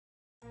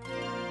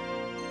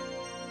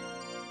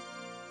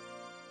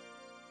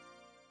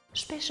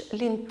Shpesh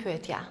lind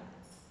pyetja,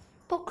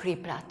 po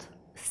kriprat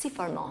si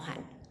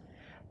formohen?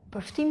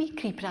 Përftimi i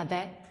kriprave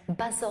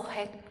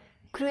bazohet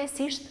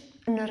kryesisht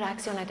në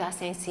reaksionet e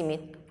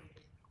asnjësimit,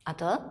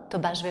 atë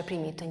të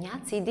bashkëveprimit të një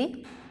acidi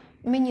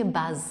me një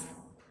bazë,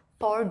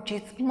 por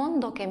gjithmonë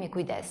do kemi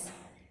kujdes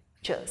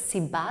që si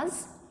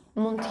bazë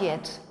mund të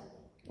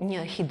jetë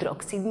një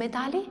hidroksid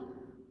metali,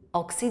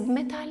 oksid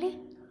metali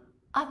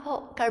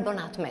apo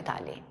karbonat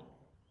metali.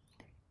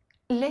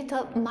 Le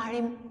të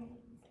marrim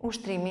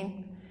ushtrimin,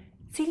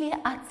 cili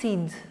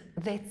acid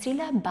dhe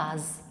cila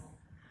bazë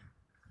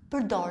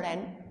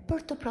përdoren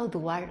për të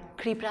prodhuar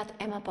kriprat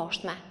e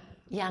mëposhtme.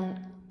 Janë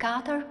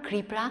 4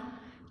 kripra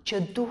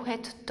që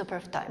duhet të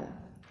përftojmë.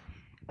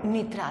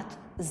 Nitrat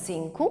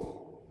zinku,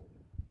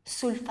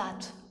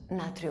 sulfat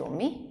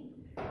natriumi,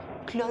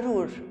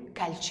 klorur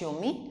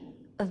kalciumi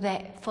dhe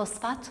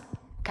fosfat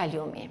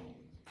kaliumi.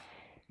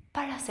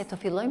 Para se të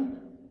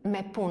fillojmë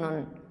me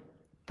punën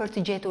për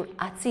të gjetur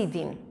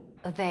acidin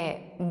dhe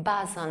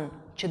bazën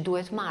që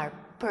duhet marrë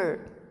për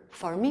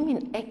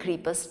formimin e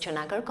kripës që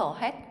na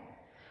kërkohet,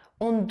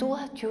 unë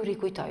dua t'ju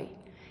rikujtoj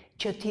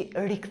që t'i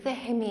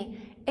rikthehemi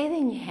edhe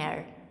një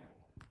herë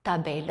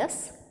tabelës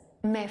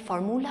me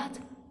formulat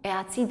e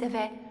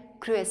acideve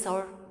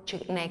kryesor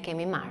që ne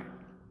kemi marrë.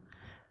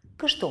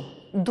 Kështu,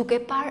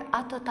 duke parë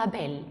atë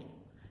tabelë,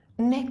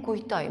 ne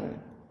kujtojmë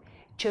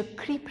që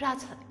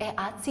kriprat e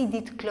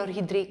acidit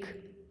klorhidrik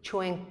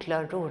quhen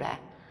klorure,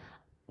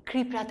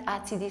 kriprat e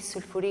acidit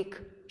sulfurik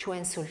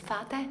quhen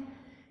sulfate,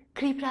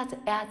 kriprat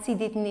e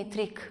acidit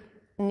nitrik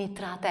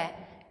nitrate,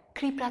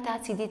 kriprat e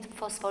acidit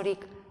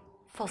fosforik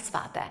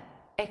fosfate,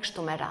 e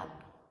kështu me radhë.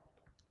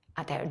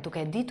 Atëherë,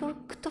 duke ditur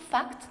këtë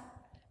fakt,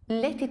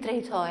 le t'i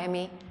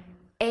trajtohemi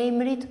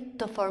emrit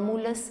të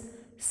formulës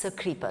së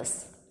kripës,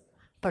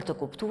 për të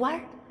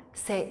kuptuar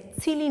se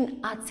cilin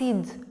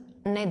acid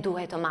ne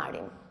duhet të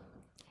marrim.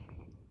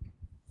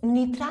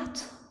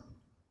 Nitrat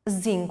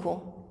zinku.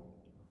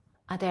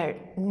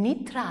 Atëherë,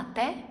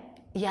 nitrate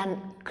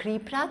janë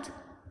kriprat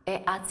e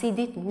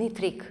acidit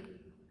nitrik.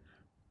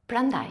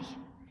 Prandaj,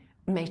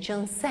 me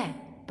qënë se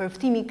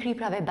përftimi i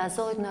kriprave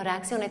bazohet në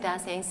reaksionet e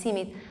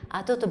asnjësimit,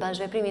 ato të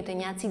bashkëveprimit të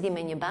një acidi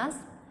me një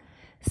bazë,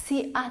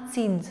 si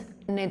acid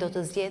ne do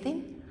të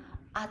zgjedhim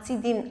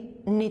acidin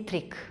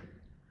nitrik,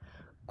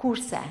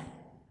 kurse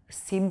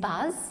si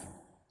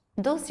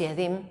bazë do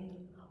zgjedhim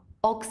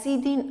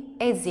oksidin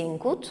e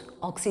zinkut,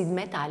 oksid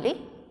metali,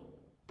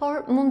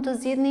 por mund të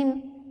zgjedhim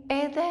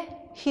edhe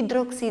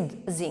hidroksid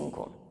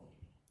zinku.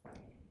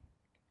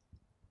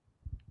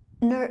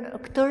 Në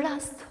këtë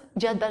rast,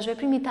 gjatë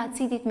bashkëveprimit të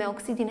acidit me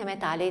oksidin e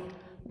metalit,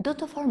 do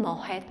të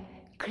formohet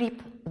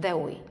krip dhe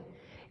ujë.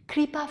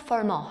 Kripa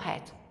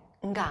formohet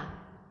nga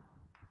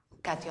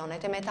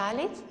kationet e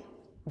metalit,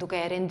 duke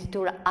e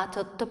renditur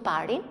atë të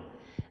parin,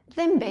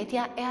 dhe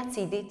mbetja e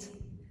acidit.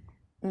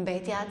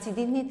 Mbetja e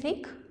acidit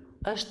nitrik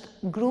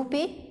është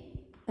grupi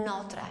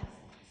NO3.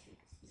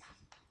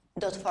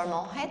 Do të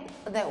formohet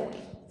dhe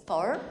ujë.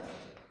 Por,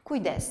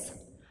 kujdes,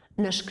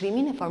 në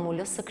shkrimin e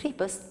formulës së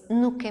kripës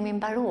nuk kemi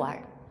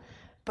mbaruar.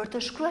 Për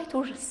të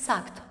shkruar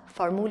sakt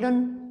formulën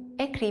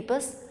e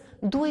kripës,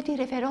 duhet i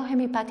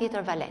referohemi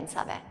patjetër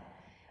valencave.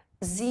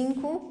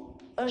 Zinku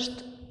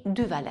është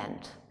 2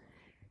 valent.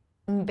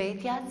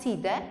 Mbetja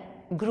acide,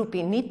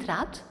 grupi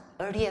nitrat,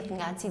 rrjedh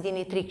nga acidi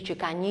nitrik që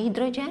ka 1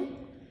 hidrogen,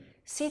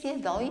 si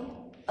rrjedhoj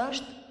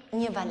është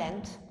 1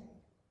 valent.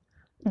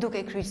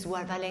 Duke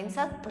kryqëzuar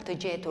valencat për të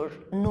gjetur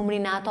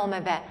numrin e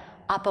atomeve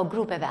apo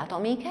grupeve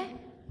atomike,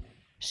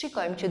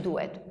 shikojmë që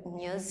duhet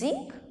 1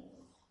 zink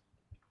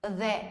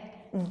dhe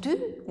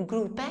 2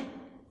 grupe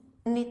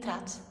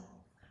nitrat.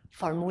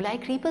 Formula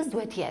e kripës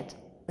duhet jetë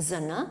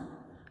Zn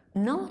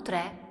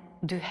NO3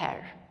 2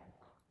 herë.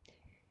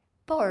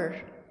 Por,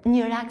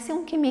 një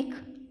reakcion kimik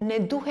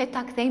ne duhet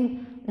ta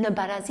kthejmë në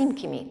barazim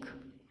kimik.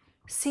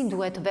 Si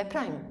duhet të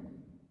veprojmë?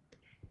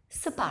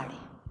 Së pari,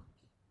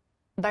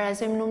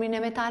 barazojmë numrin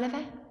e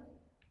metaleve,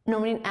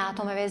 numrin e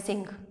atomeve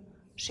zink.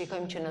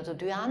 Shikojmë që në të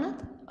 2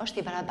 anët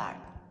është i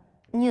barabartë.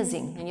 1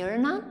 zink në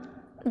njërin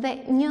anë dhe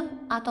 1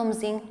 atom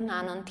zink në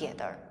anën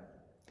tjetër.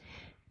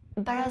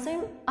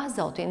 Barazojmë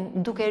azotin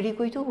duke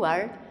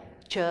rikujtuar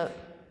që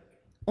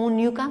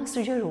unë ju kam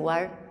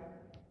sugjeruar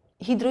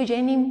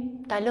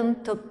hidrogenin ta lëm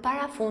të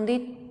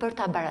parafundit për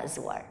ta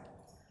barazuar.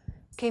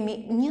 Kemi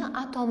 1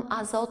 atom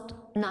azot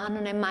në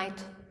anën e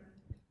majt,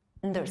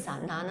 ndërsa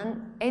në anën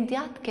e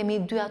djathtë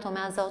kemi 2 atome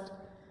azot.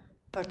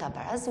 Për ta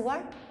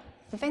barazuar,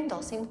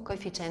 vendosim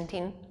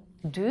koeficientin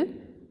 2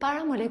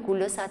 para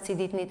molekulës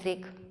acidit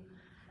nitrik.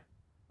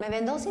 Me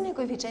vendosin e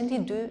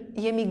koeficientit 2,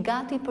 jemi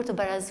gati për të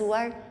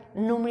barazuar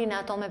numrin e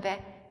atomeve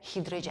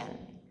hidrogen.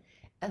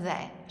 Dhe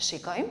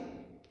shikojmë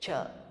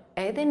që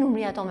edhe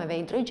numri e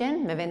atomeve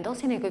hidrogen, me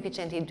vendosin e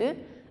koeficientit 2,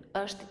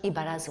 është i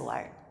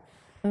barazuar.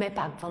 Me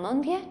pak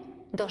vëmendje,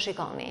 do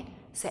shikoni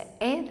se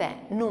edhe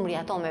numri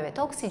e atomeve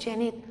të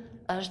oksigenit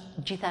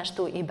është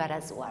gjithashtu i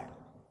barazuar.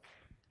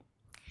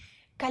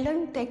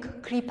 Kalojmë tek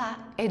kripa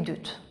e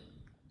dytë,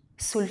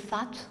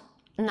 sulfat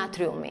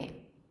natriumi.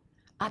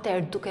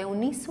 Atëherë, duke u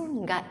nisur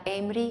nga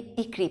emri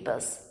i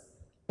kripës,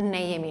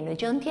 ne jemi në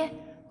gjendje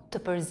të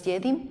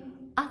përzgjedhim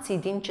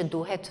acidin që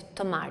duhet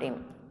të marrim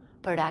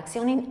për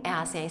reaksionin e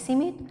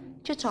asnjësimit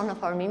që çon në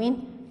formimin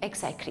e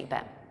kësaj kripe.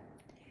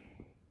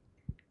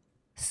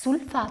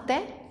 Sulfate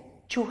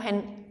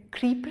quhen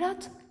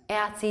kriprat e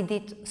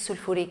acidit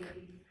sulfurik.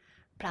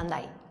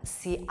 Prandaj,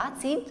 si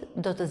acid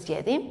do të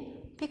zgjedhim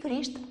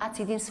pikërisht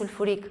acidin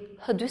sulfurik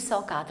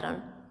H2SO4.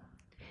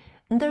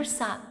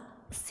 Ndërsa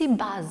si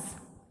bazë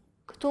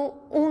këtu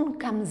unë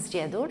kam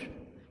zgjedhur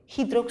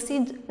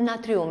hidroksid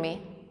natriumi.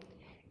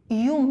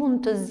 Ju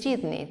mund të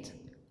zgjidhnit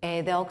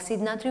edhe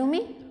oksid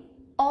natriumi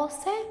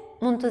ose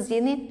mund të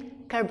zgjidhnit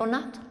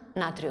karbonat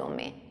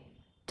natriumi.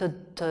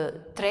 Të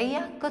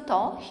treja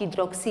këto,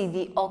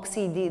 hidroksidi,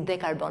 oksidi dhe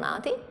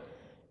karbonati,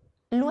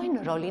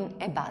 luajnë rolin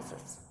e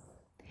bazës.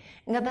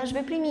 Nga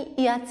bashkëveprimi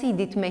i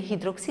acidit me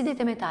hidroksidit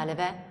e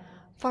metaleve,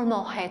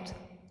 formohet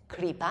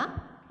kripa,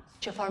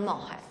 që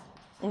formohet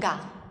nga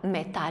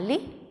metali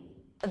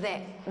dhe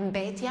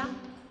mbetja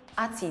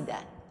acide,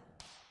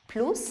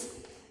 plus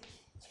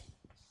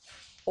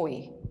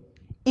ujë.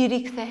 I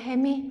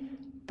rikthehemi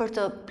për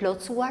të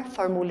plotësuar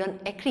formulën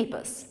e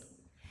kripës.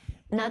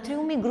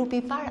 Natriumi grupi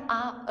i parë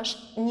A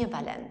është një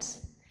valent,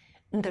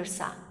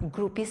 ndërsa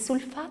grupi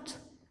sulfat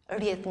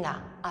rrjedh nga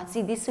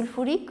acidi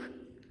sulfurik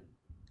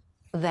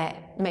dhe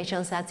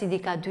meqense acidi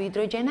ka 2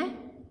 hidrogjene,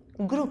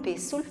 grupi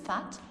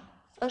sulfat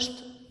është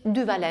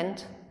 2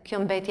 valent, kjo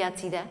mbeti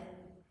acide.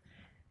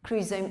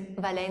 Kryqëzojmë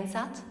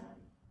valencat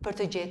për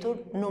të gjetur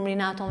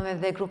numrin e atomeve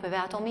dhe grupeve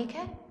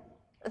atomike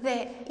dhe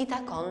i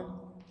takon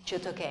që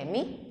të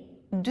kemi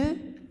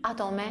 2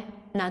 atome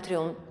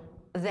natrium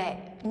dhe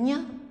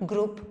 1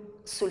 grup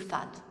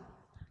sulfat.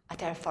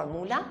 Atëherë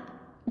formula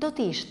do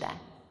të ishte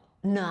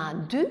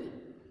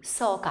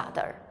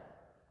Na2SO4.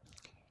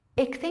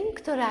 E kthejmë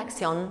këtë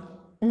reakcion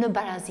në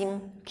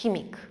barazim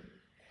kimik.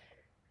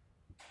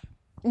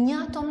 Një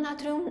atom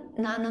natrium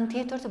në anën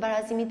tjetër të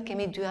barazimit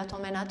kemi 2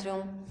 atome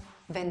natrium.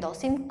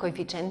 Vendosim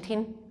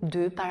koeficientin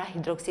 2 para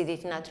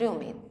hidroksidit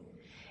natriumit.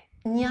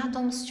 Një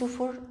atom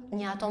squfur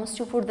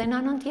dhe në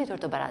anën tjetër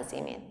të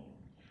barazimit.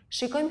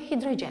 Shikojmë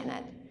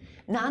hidrogenet.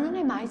 Në anën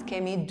e majtë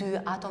kemi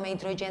 2 atome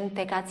hidrogen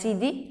tek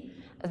acidi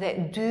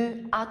dhe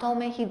 2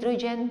 atome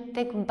hidrogen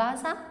tek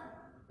baza,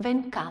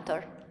 vën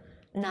 4.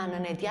 Në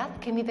anën e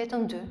djathtë kemi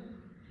vetëm 2.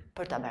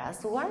 Për të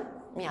barazuar,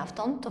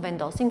 mjafton të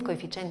vendosim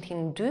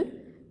koeficientin 2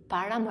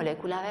 para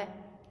molekulave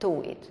të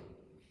ujit.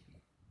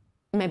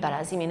 Me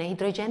barazimin e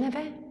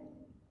hidrogeneve,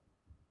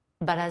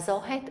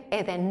 barazohet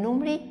edhe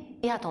numri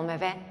i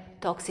atomeve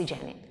të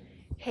oksigjenit.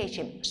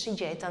 Heqim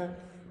shigjetën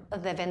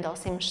dhe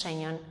vendosim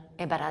shenjën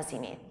e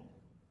barazimit.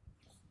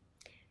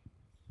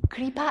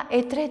 Kripa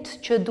e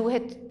tretë që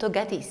duhet të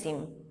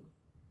gatisim,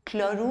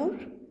 klorur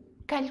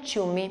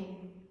kalciumi.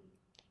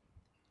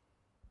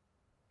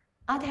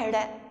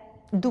 Atëherë,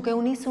 duke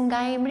u nisur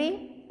nga emri,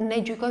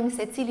 ne gjykojmë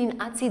se cilin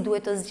acid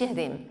duhet të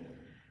zgjedhim.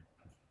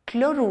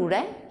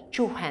 Klorure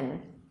quhen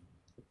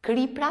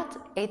kriprat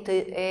e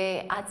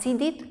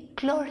acidit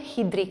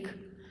klorhidrik.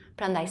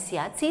 Prandaj si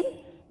acid,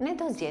 ne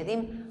do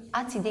zgjedhim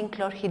acidin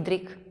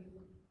klorhidrik.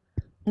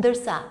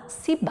 Ndërsa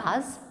si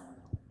bazë,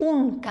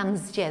 unë kam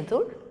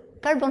zgjedhur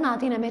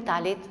karbonatin e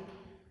metalit,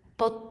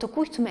 po të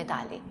kujt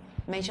metali?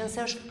 Meqense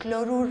është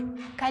klorur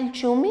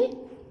kalciumi,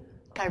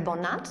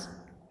 karbonat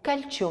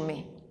kalciumi.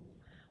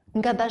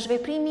 Nga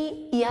bashkëveprimi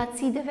i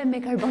acideve me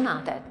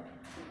karbonatet,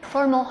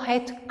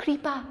 formohet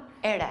kripa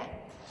e re,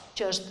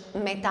 që është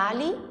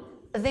metali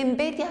dhe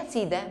mbetja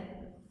acide,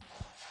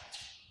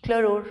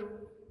 klorur,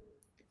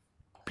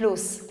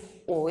 plus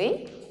ujë,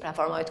 pra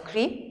formohet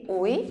krip,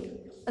 ujë,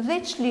 dhe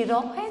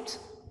çlirohet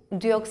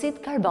dioksid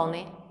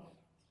karboni.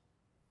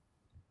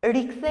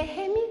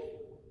 Rikthehemi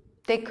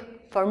tek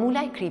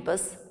formula e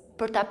kripës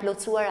për ta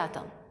plotësuar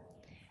atë,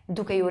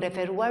 duke ju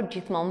referuar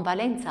gjithmonë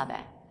valencave.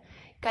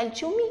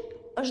 Kalciumi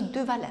është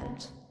 2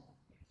 valent.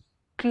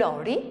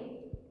 Klori,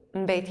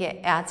 mbetje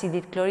e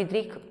acidit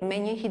klorhidrik me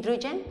 1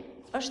 hidrogen,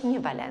 është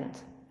 1 valent.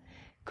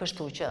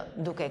 Kështu që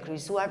duke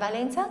kryqëzuar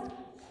valencat,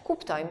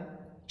 kuptojmë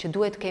që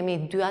duhet kemi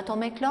 2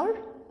 atome klor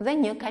dhe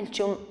 1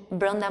 kalcium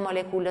brenda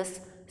molekulës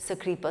së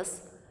kripës.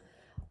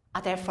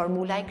 Atëherë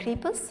formula e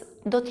kripës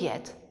do të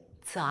jetë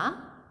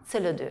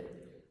CaCl2.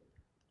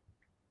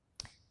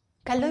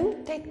 Kalojmë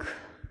tek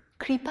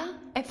kripa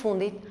e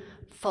fundit,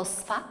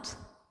 fosfat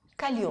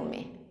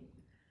kaliumi.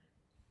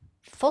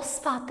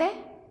 Fosfate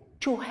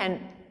quhen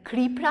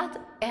kriprat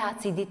e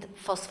acidit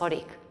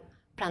fosforik.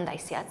 Prandaj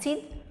si acid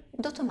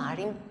do të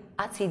marrim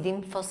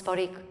acidin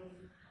fosforik.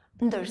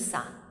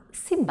 Ndërsa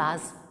si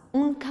bazë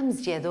unë kam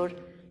zgjedhur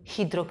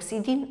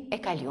hidroksidin e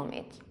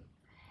kaliumit.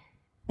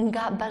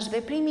 Nga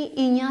bashkëveprimi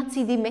i një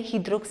acidi me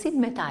hidroksid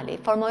metali,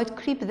 formohet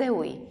krip dhe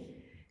ujë.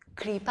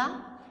 Kripa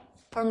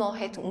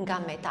formohet nga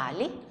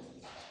metali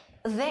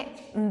dhe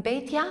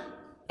mbetja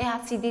e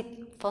acidit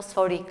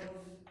fosforik,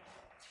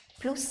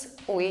 plus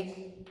ujë.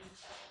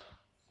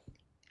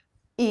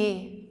 I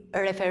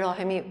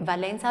referohemi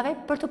valencave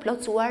për të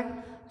plotësuar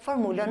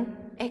formulën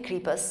e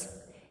kripës.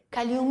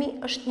 Kaliumi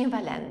është 1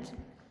 valent.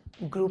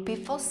 Grupi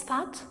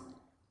fosfat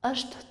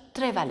është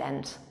 3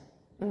 valent.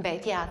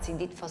 mbeti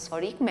acidit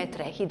fosforik me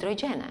 3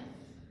 hidrogene.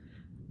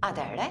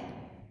 Atëherë,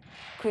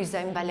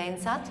 kryqëzojmë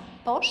valencat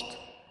poshtë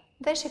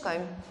dhe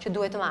shikojmë që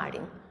duhet të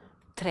marrim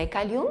 3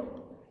 kalium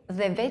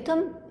dhe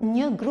vetëm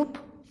një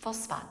grup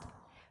fosfat.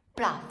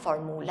 Pra,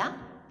 formula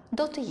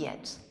do të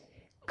jetë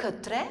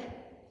K3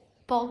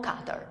 po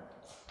 4.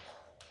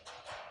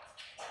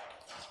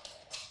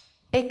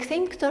 E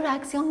kthejmë këtë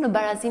reakcion në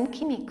barazim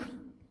kimik.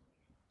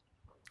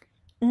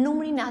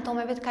 Numrin e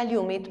atomeve të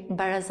kaliumit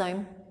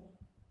barazojmë.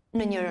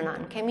 Në njërën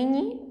anë kemi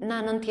 1, në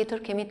anën tjetër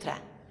kemi 3.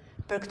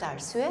 Për këtë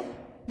arsye,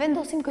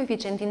 vendosim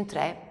koeficientin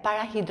 3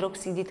 para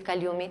hidroksidit të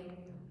kaliumit.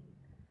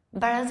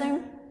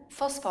 Barazojmë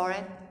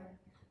fosforet.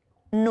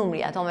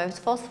 Numri i atomeve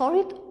të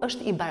fosforit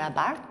është i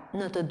barabartë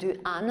në të dy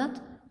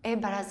anët e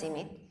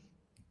barazimit,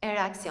 e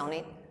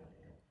reakcionit.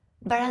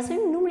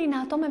 Barazojmë numrin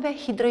e atomeve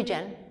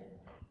hidrogen.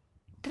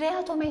 3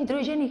 atome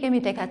hidrogen i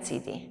kemi tek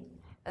acidi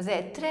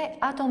dhe 3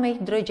 atome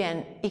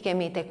hidrogen i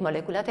kemi tek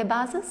molekulat e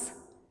bazës,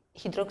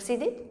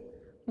 hidroksidit,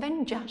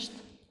 vën 6.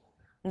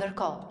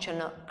 Ndërkohë që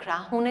në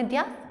krahun e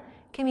djathtë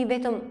kemi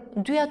vetëm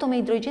 2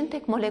 atome hidrogen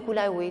tek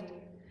molekula e ujit.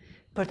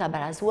 Për ta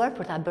barazuar,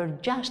 për ta bërë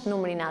 6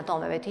 numrin e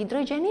atomeve të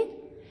hidrogenit,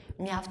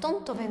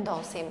 mjafton të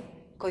vendosim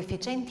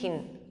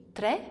koeficientin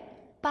 3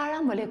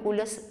 para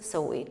molekulës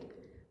së ujit.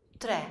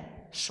 3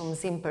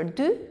 shumëzim për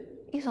 2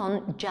 i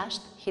thonë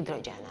 6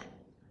 hidrogene.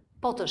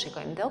 Po të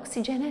shikojmë dhe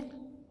oksigenet,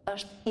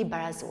 është i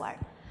barazuar.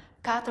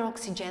 4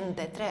 oksigen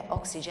dhe 3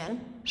 oksigen,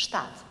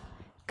 7.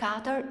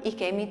 4 i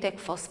kemi tek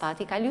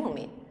fosfati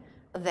kaliumit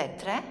dhe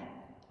 3,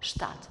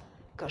 7.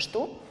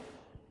 Kështu,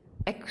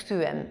 e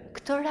kthyem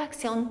këtë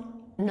reakcion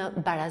në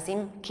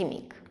barazim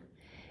kimik.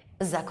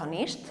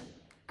 Zakonisht,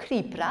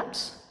 kriprat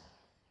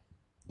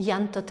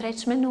janë të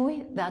treqme në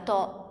ujë dhe ato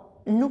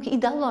nuk i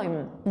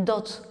dallojmë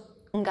dot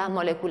nga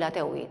molekulat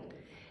e ujit.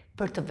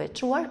 Për të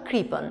veçuar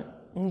kripën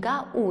nga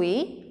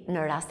uji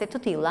në raste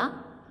të tilla,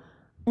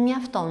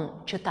 mjafton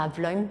që ta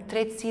vlojmë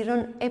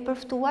tretësirën e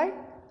përftuar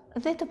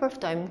dhe të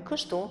përftojmë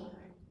kështu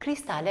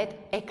kristalet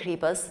e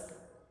kripës,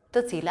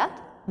 të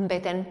cilat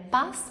mbeten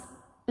pas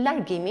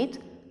largimit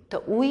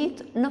të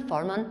ujit në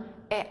formën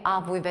e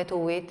avujve të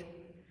ujit.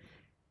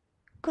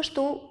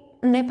 Kështu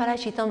ne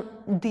paraqitëm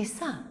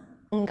disa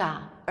nga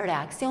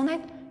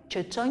reaksionet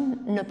që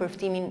çojnë në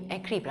përftimin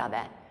e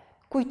kriprave.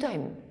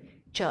 Kujtojmë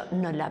që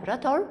në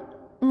laborator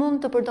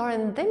mund të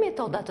përdoren dhe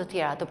metoda të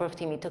tjera të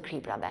përftimit të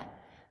kriprave.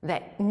 Dhe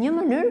një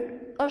mënyrë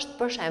është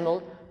për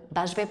shembull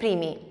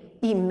bashkëveprimi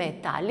i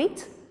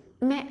metalit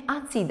me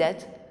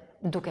acidet,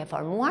 duke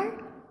formuar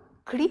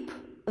krip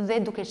dhe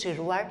duke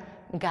çirruar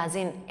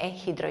gazin e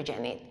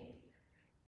hidrogenit.